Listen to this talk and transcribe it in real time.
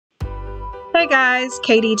Hey guys,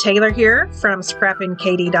 Katie Taylor here from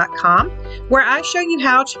scrappinkaty.com, where I show you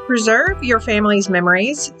how to preserve your family's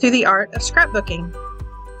memories through the art of scrapbooking.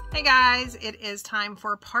 Hey guys, it is time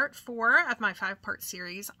for part 4 of my 5-part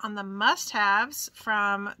series on the must-haves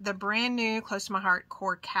from the brand new Close to My Heart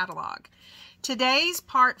core catalog. Today's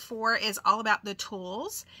part 4 is all about the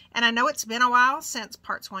tools, and I know it's been a while since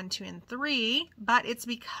parts 1, 2, and 3, but it's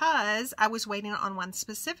because I was waiting on one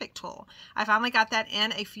specific tool. I finally got that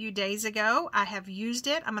in a few days ago. I have used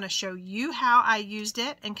it. I'm going to show you how I used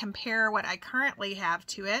it and compare what I currently have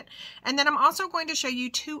to it. And then I'm also going to show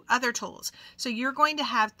you 2 other tools. So you're going to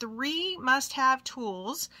have 3 must-have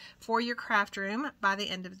tools for your craft room by the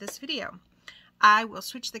end of this video. I will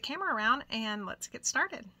switch the camera around and let's get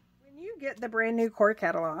started. You get the brand new core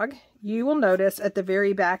catalog, you will notice at the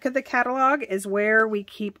very back of the catalog is where we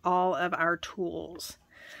keep all of our tools.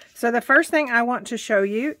 So the first thing I want to show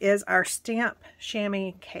you is our stamp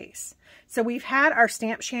chamois case. So we've had our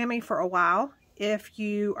stamp chamois for a while. If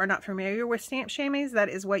you are not familiar with stamp chamois, that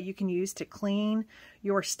is what you can use to clean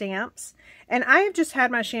your stamps. And I have just had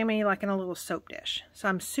my chamois like in a little soap dish. So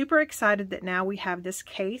I'm super excited that now we have this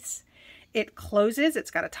case. It closes,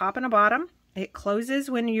 it's got a top and a bottom. It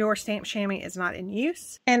closes when your stamp chamois is not in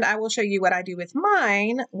use. And I will show you what I do with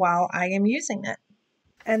mine while I am using it.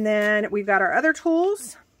 And then we've got our other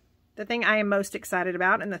tools. The thing I am most excited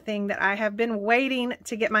about and the thing that I have been waiting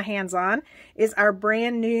to get my hands on is our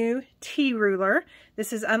brand new T-ruler.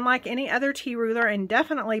 This is unlike any other T-ruler and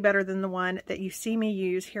definitely better than the one that you see me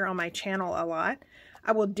use here on my channel a lot.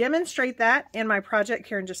 I will demonstrate that in my project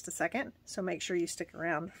here in just a second, so make sure you stick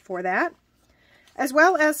around for that, as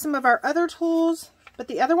well as some of our other tools. But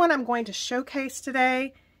the other one I'm going to showcase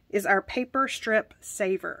today is our paper strip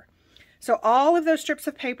saver. So all of those strips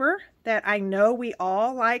of paper that I know we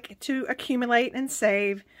all like to accumulate and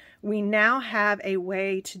save, we now have a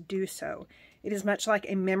way to do so. It is much like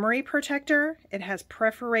a memory protector. It has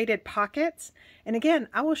perforated pockets. And again,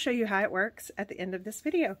 I will show you how it works at the end of this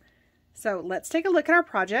video. So let's take a look at our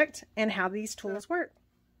project and how these tools work.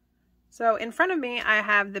 So in front of me, I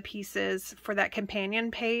have the pieces for that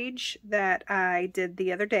companion page that I did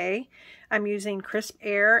the other day. I'm using Crisp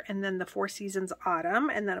Air and then the 4 Seasons Autumn,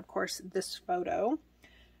 and then of course this photo.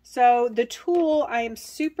 So the tool I am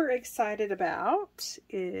super excited about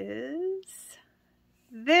is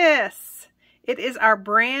this. It is our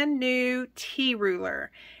brand new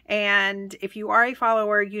T-ruler. And if you are a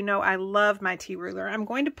follower, you know I love my T-ruler. I'm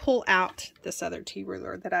going to pull out this other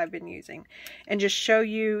T-ruler that I've been using and just show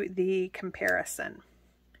you the comparison.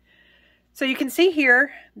 So you can see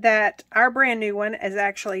here that our brand new one is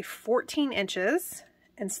actually 14 inches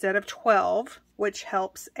instead of 12, which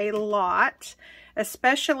helps a lot.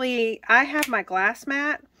 Especially, I have my glass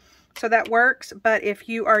mat, so that works. But if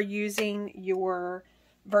you are using your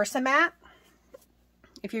Versamat,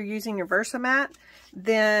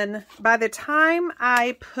 then by the time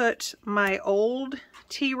I put my old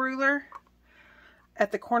T-ruler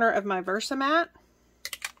at the corner of my Versamat,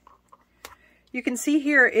 you can see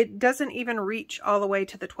here it doesn't even reach all the way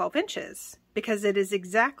to the 12 inches because it is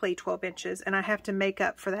exactly 12 inches and I have to make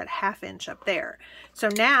up for that ½ inch up there. So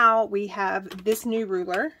now we have this new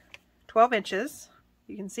ruler, 12 inches,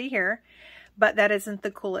 you can see here, but that isn't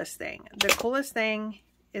the coolest thing. The coolest thing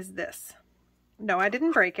is this. No, I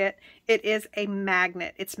didn't break it. It is a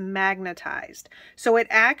magnet. It's magnetized. So it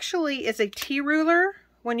actually is a T-ruler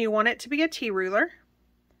when you want it to be a T-ruler.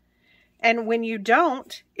 And when you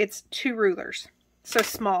don't, it's 2 rulers. So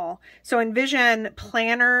small. So envision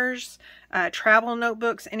planners, travel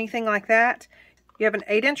notebooks, anything like that. You have an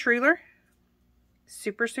 8-inch ruler.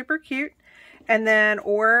 Super, super cute. And then,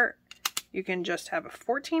 or you can just have a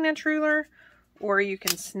 14-inch ruler, or you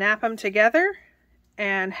can snap them together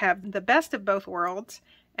and have the best of both worlds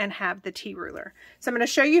and have the T-ruler. So I'm going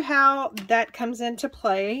to show you how that comes into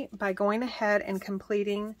play by going ahead and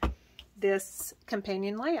completing this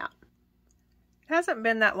companion layout. It hasn't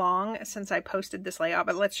been that long since I posted this layout,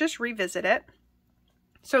 but let's just revisit it.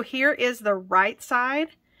 So here is the right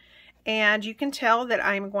side, and you can tell that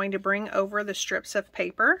I'm going to bring over the strips of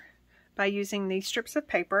paper by using these strips of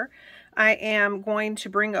paper. I am going to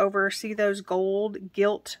bring over, see those gold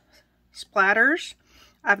gilt splatters?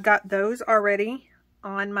 I've got those already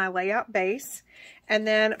on my layout base. And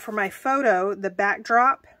then for my photo, the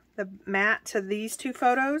backdrop, the mat to these 2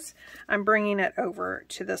 photos, I'm bringing it over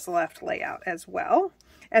to this left layout as well.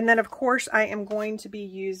 And then of course I am going to be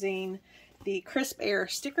using the Crisp Air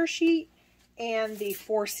sticker sheet and the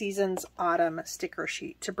 4 Seasons Autumn sticker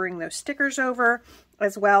sheet to bring those stickers over,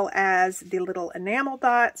 as well as the little enamel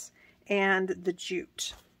dots and the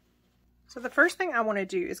jute. So the first thing I want to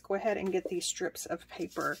do is go ahead and get these strips of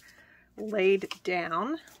paper laid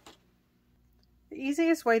down. The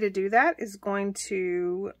easiest way to do that is going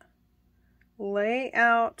to lay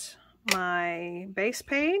out my base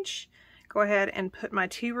page. Go ahead and put my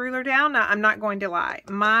T-ruler down. Now, I'm not going to lie.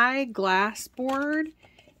 My glass board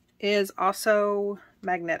is also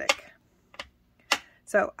magnetic.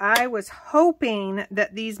 So I was hoping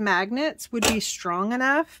that these magnets would be strong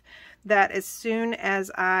enough that as soon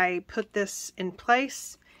as I put this in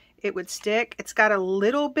place, it would stick. It's got a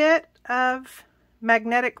little bit of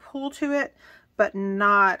magnetic pull to it, but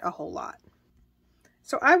not a whole lot.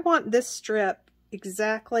 So I want this strip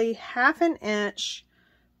exactly 1/2 inch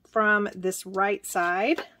from this right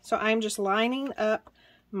side. So I'm just lining up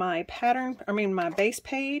my my base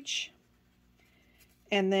page,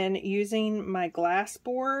 and then using my glass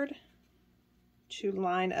board to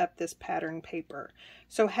line up this pattern paper.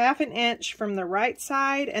 So 1/2 inch from the right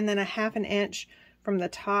side, and then 1/2 inch from the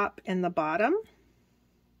top and the bottom.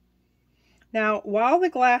 Now, while the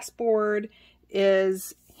glass board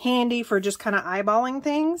is handy for just kind of eyeballing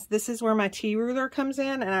things, this is where my T-ruler comes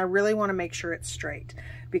in, and I really want to make sure it's straight,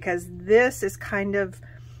 because this is kind of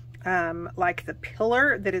like the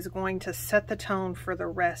pillar that is going to set the tone for the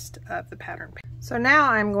rest of the pattern. So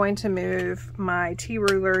now I'm going to move my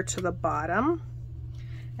T-ruler to the bottom,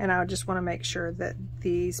 and I just want to make sure that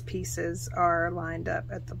these pieces are lined up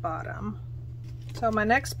at the bottom. So my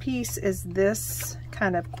next piece is this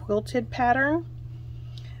kind of quilted pattern.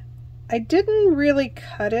 I didn't really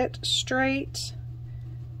cut it straight,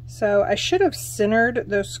 so I should have centered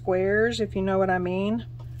those squares, if you know what I mean.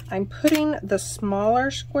 I'm putting the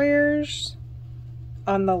smaller squares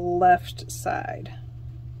on the left side.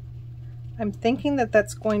 I'm thinking that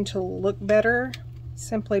that's going to look better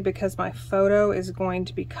simply because my photo is going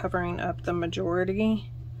to be covering up the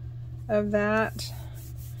majority of that.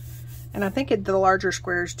 And I think the larger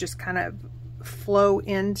squares just kind of flow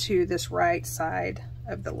into this right side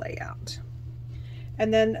of the layout.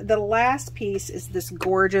 And then the last piece is this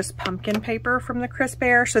gorgeous pumpkin paper from the Crisp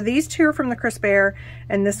Air. So these two are from the Crisp Air,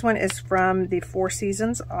 and this one is from the Four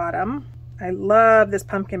Seasons Autumn. I love this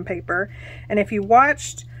pumpkin paper. And if you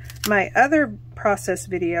watched my other process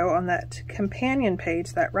video on that companion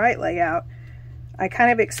page, that right layout, I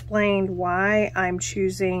kind of explained why I'm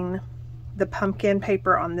choosing the pumpkin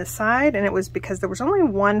paper on this side, and it was because there was only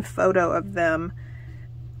one photo of them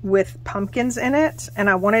with pumpkins in it, and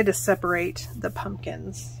I wanted to separate the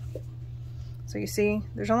pumpkins. So you see,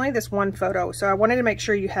 there's only this one photo, so I wanted to make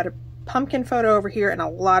sure you had a pumpkin photo over here and a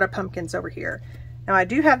lot of pumpkins over here. Now I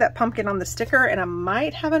do have that pumpkin on the sticker, and I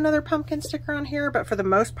might have another pumpkin sticker on here, but for the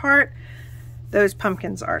most part, those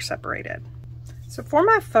pumpkins are separated. So for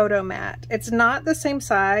my photo mat, it's not the same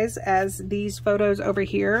size as these photos over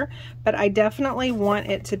here, but I definitely want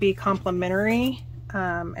it to be complementary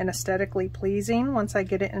and aesthetically pleasing once I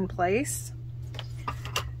get it in place.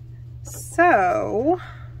 So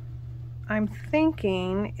I'm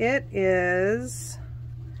thinking it is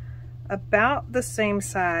about the same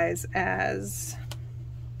size as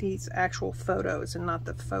these actual photos and not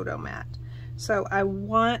the photo mat. So I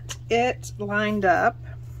want it lined up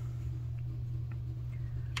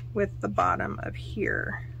with the bottom of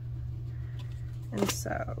here. And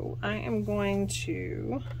so I am going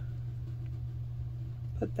to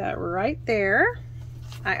put that right there.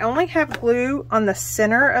 I only have glue on the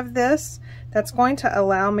center of this. That's going to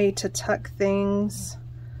allow me to tuck things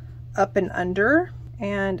up and under.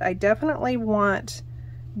 And I definitely want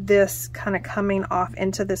this kind of coming off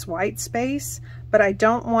into this white space, but I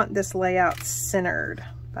don't want this layout centered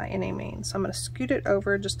by any means. So I'm going to scoot it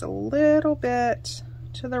over just a little bit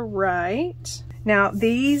to the right. Now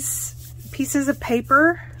these pieces of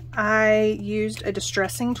paper, I used a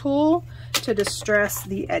distressing tool to distress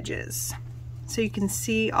the edges. So you can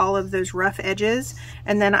see all of those rough edges.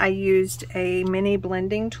 And then I used a mini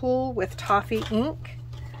blending tool with toffee ink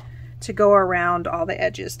to go around all the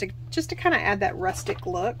edges, just to kind of add that rustic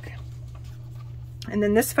look. And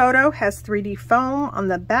then this photo has 3D foam on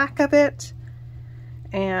the back of it.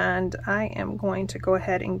 And I am going to go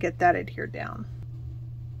ahead and get that adhered down.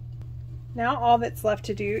 Now all that's left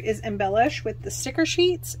to do is embellish with the sticker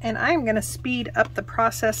sheets, and I'm going to speed up the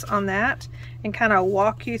process on that and kind of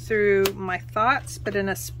walk you through my thoughts, but in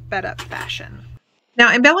a sped up fashion.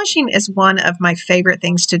 Now, embellishing is one of my favorite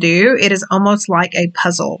things to do. It is almost like a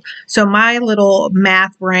puzzle. So my little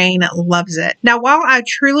math brain loves it. Now, while I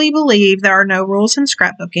truly believe there are no rules in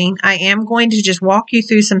scrapbooking, I am going to just walk you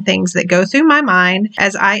through some things that go through my mind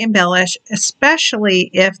as I embellish, especially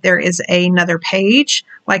if there is another page,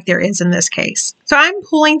 like there is in this case. So I'm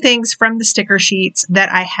pulling things from the sticker sheets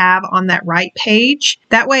that I have on that right page.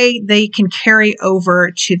 That way they can carry over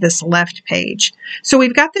to this left page. So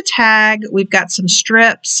we've got the tag, we've got some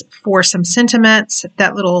strips for some sentiments,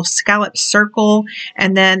 that little scallop circle,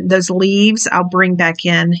 and then those leaves I'll bring back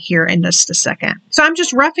in here in just a second. So I'm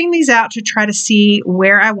just roughing these out to try to see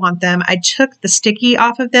where I want them. I took the sticky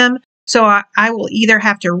off of them, so I will either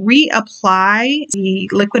have to reapply the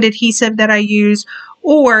liquid adhesive that I use,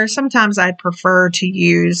 or sometimes I prefer to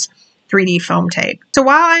use 3D foam tape. So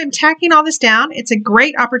while I'm tacking all this down, it's a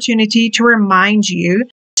great opportunity to remind you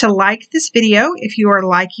to like this video if you are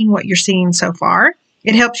liking what you're seeing so far.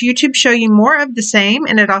 It helps YouTube show you more of the same,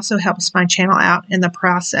 and it also helps my channel out in the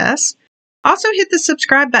process. Also hit the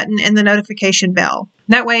subscribe button and the notification bell.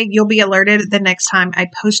 That way you'll be alerted the next time I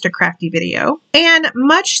post a crafty video. And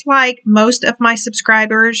much like most of my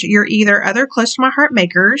subscribers, you're either other close to my heart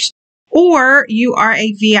makers, or you are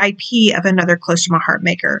a VIP of another close to my heart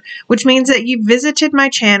maker, which means that you visited my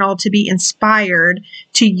channel to be inspired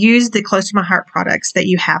to use the close to my heart products that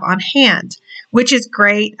you have on hand, which is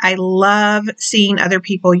great. I love seeing other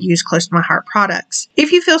people use close to my heart products.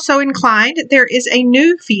 If you feel so inclined, there is a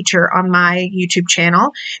new feature on my YouTube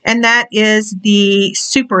channel, and that is the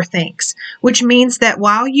Super Thanks, which means that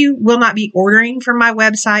while you will not be ordering from my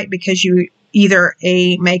website because you either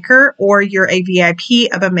a maker or you're a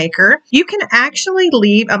VIP of a maker, you can actually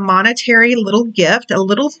leave a monetary little gift, a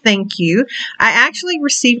little thank you. I actually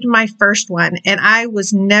received my first one, and I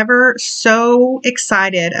was never so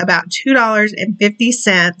excited about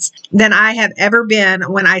 $2.50 than I have ever been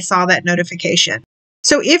when I saw that notification.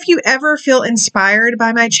 So if you ever feel inspired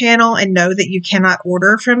by my channel and know that you cannot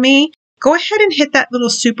order from me, go ahead and hit that little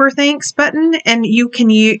super thanks button, and you can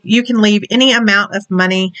leave any amount of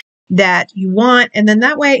money that you want, and then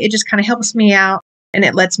that way it just kind of helps me out and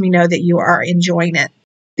it lets me know that you are enjoying it.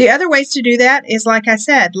 The other ways to do that is, like I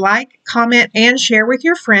said, like, comment, and share with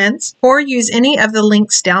your friends, or use any of the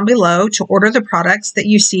links down below to order the products that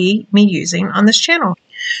you see me using on this channel.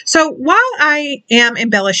 So while I am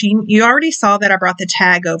embellishing, you already saw that I brought the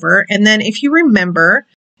tag over, and then if you remember,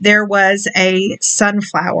 there was a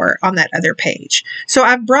sunflower on that other page. So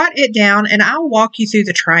I've brought it down, and I'll walk you through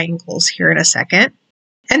the triangles here in a second.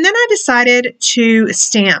 And then I decided to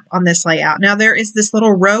stamp on this layout. Now there is this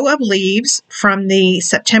little row of leaves from the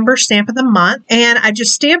September stamp of the month, and I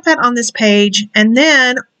just stamped that on this page. And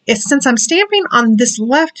then since I'm stamping on this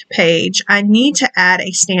left page, I need to add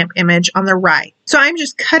a stamp image on the right. So I'm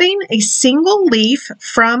just cutting a single leaf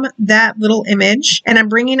from that little image, and I'm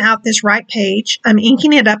bringing out this right page. I'm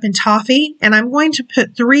inking it up in toffee, and I'm going to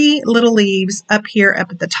put 3 little leaves up here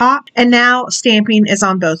up at the top. And now stamping is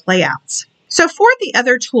on both layouts. So for the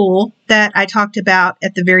other tool that I talked about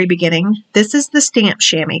at the very beginning, this is the stamp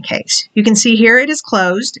Shammy Case. You can see here it is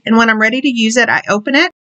closed, and when I'm ready to use it, I open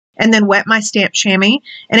it and then wet my stamp chamois,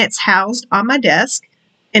 and it's housed on my desk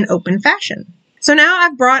in open fashion. So now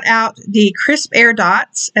I've brought out the crisp air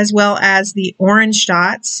dots as well as the orange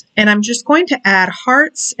dots, and I'm just going to add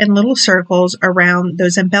hearts and little circles around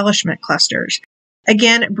those embellishment clusters.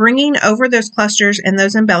 Again, bringing over those clusters and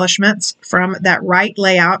those embellishments from that right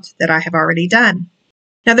layout that I have already done.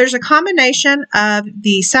 Now there's a combination of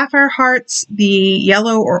the sapphire hearts, the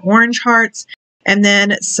yellow or orange hearts, and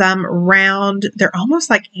then some round, they're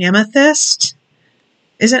almost like amethyst.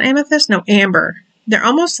 Is it amethyst? No, amber. They're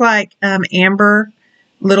almost like amber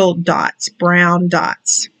little dots, brown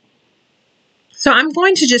dots. So I'm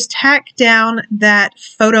going to just tack down that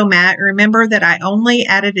photo mat. Remember that I only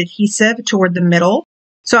added adhesive toward the middle,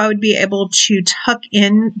 so I would be able to tuck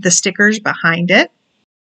in the stickers behind it.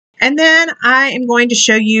 And then I am going to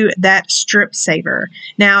show you that strip saver.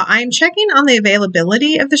 Now I'm checking on the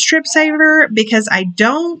availability of the strip saver because I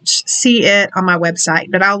don't see it on my website,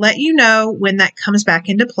 but I'll let you know when that comes back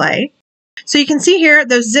into play. So you can see here,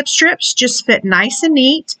 those zip strips just fit nice and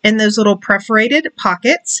neat in those little perforated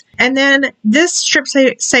pockets. And then this strip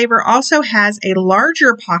saver also has a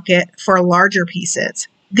larger pocket for larger pieces.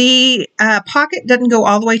 The pocket doesn't go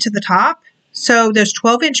all the way to the top, so those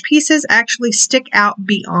 12-inch pieces actually stick out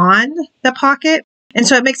beyond the pocket. And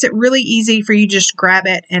so it makes it really easy for you to just grab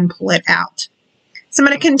it and pull it out. So I'm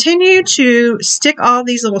going to continue to stick all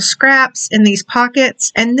these little scraps in these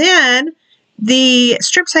pockets, and then the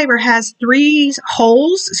strip saver has 3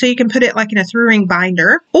 holes, so you can put it like in a 3-ring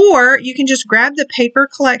binder, or you can just grab the paper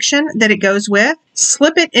collection that it goes with,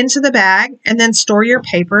 slip it into the bag, and then store your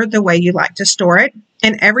paper the way you like to store it,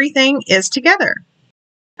 and everything is together.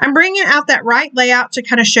 I'm bringing out that right layout to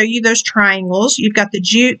kind of show you those triangles. You've got the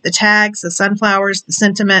jute, the tags, the sunflowers, the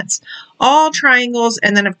sentiments, all triangles,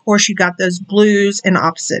 and then of course you've got those blues in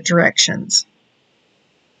opposite directions.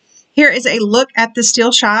 Here is a look at the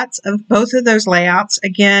still shots of both of those layouts.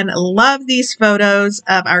 Again, love these photos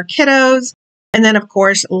of our kiddos. And then, of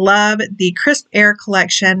course, love the Crisp Air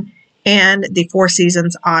collection and the Four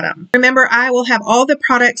Seasons Autumn. Remember, I will have all the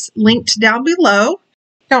products linked down below.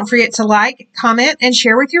 Don't forget to like, comment, and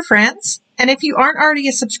share with your friends. And if you aren't already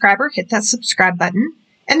a subscriber, hit that subscribe button.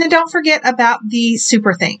 And then don't forget about the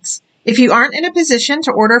Super Thanks. If you aren't in a position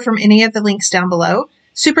to order from any of the links down below,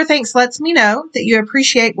 Super Thanks lets me know that you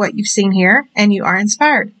appreciate what you've seen here and you are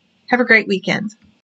inspired. Have a great weekend.